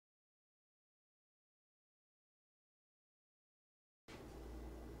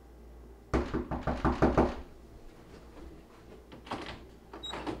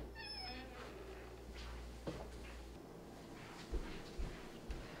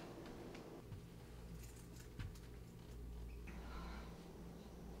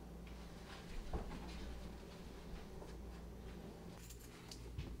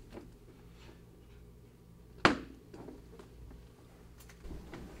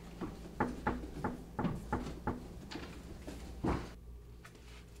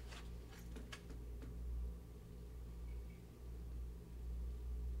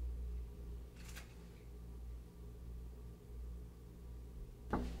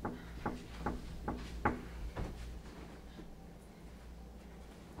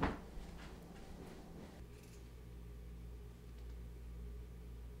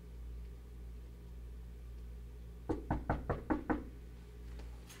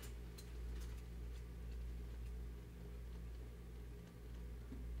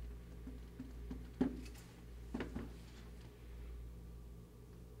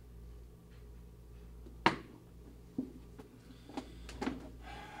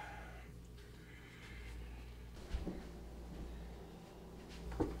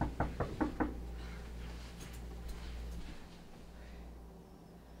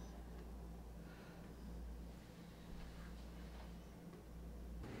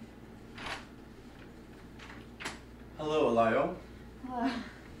Hello, Elio. Hello.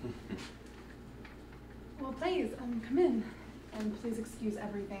 Well, please, come in. And please excuse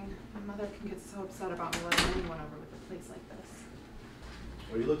everything. My mother can get so upset about me letting anyone over with a place like this.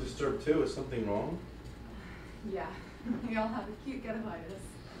 Well, you look disturbed too. Is something wrong? Yeah, we all have a cute get-a-virus.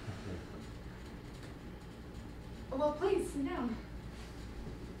 Well, please, sit down.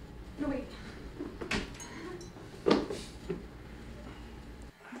 No, wait.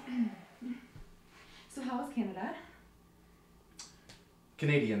 So how was Canada?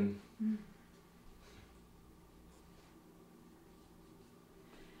 Canadian.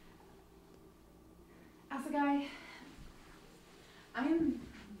 As a guy, I am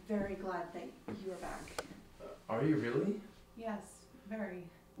very glad that you are back. Are you really? Yes, very.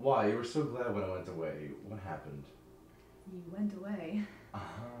 Why? You were so glad when I went away. What happened? You went away.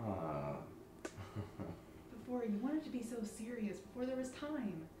 Ah. Before, you wanted to be so serious before there was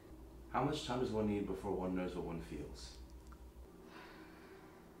time. How much time does one need before one knows what one feels?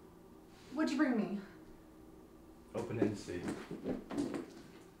 What'd you bring me? Open and see.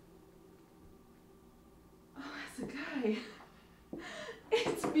 Oh, as a guy,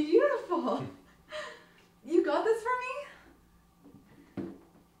 it's beautiful. You got this for me?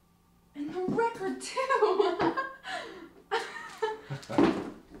 And the record too.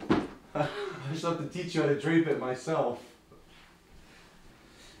 I just have to teach you how to drape it myself.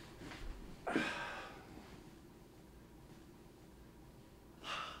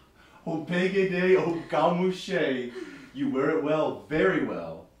 Oh, Pegede, oh, Gamouche. You wear it well, very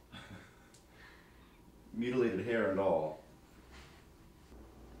well. Mutilated hair and all.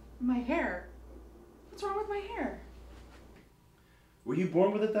 My hair? What's wrong with my hair? Were you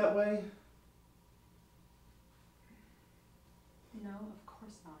born with it that way? No, of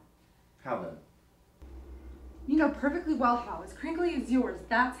course not. How then? You know perfectly well how. As crinkly as yours,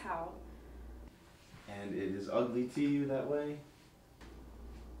 that's how. And it is ugly to you that way?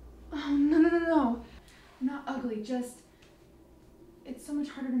 Oh, no. Not ugly, just... It's so much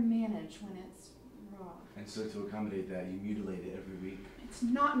harder to manage when it's raw. And so to accommodate that, you mutilate it every week? It's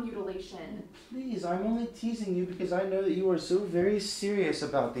not mutilation. Please, I'm only teasing you because I know that you are so very serious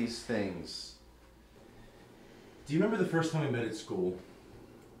about these things. Do you remember the first time we met at school?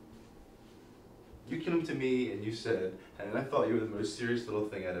 You came to me and you said, and I thought you were the most serious little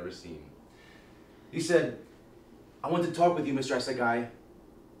thing I'd ever seen. You said, I want to talk with you, Mr. Asagai,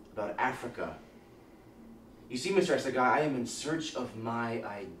 about Africa. You see, Mr. Asagai, I am in search of my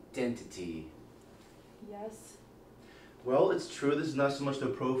identity. Yes. Well, it's true, this is not so much the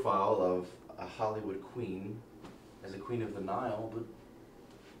profile of a Hollywood queen as a queen of the Nile, but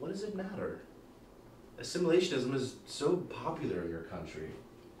what does it matter? Assimilationism is so popular in your country.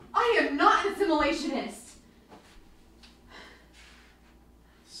 I am not an assimilationist!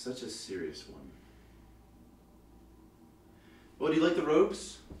 Such a serious one. Well, do you like the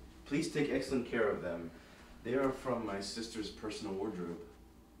robes? Please take excellent care of them. They are from my sister's personal wardrobe.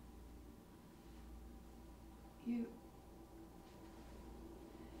 You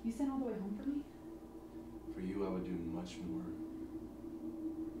sent all the way home for me? For you, I would do much more.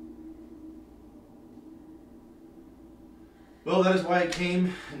 Well, that is why I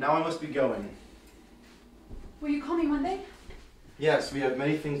came, and now I must be going. Will you call me Monday? Yes, we have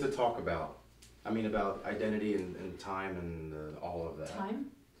many things to talk about. I mean, about identity and time and all of that.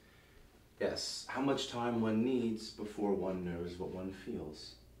 Time? Yes, how much time one needs before one knows what one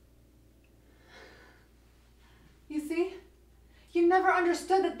feels. You see? You never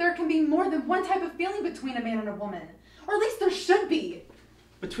understood that there can be more than one type of feeling between a man and a woman. Or at least there should be.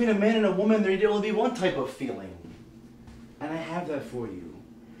 Between a man and a woman, there need only be one type of feeling. And I have that for you.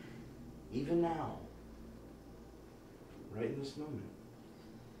 Even now. Right in this moment.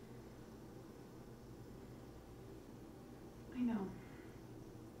 I know.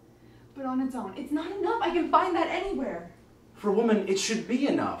 But on its own, it's not enough. I can find that anywhere. For a woman, it should be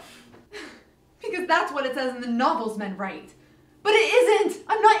enough. Because that's what it says in the novels men write. But it isn't!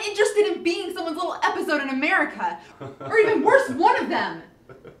 I'm not interested in being someone's little episode in America. Or even worse, one of them.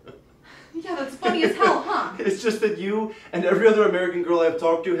 Yeah, that's funny as hell, huh? It's just that you and every other American girl I've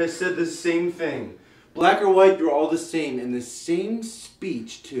talked to has said the same thing. Black or white, you're all the same. And the same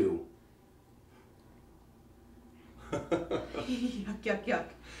speech, too. Yuck.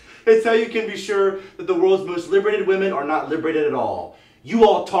 It's how you can be sure that the world's most liberated women are not liberated at all. You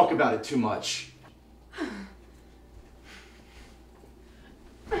all talk about it too much.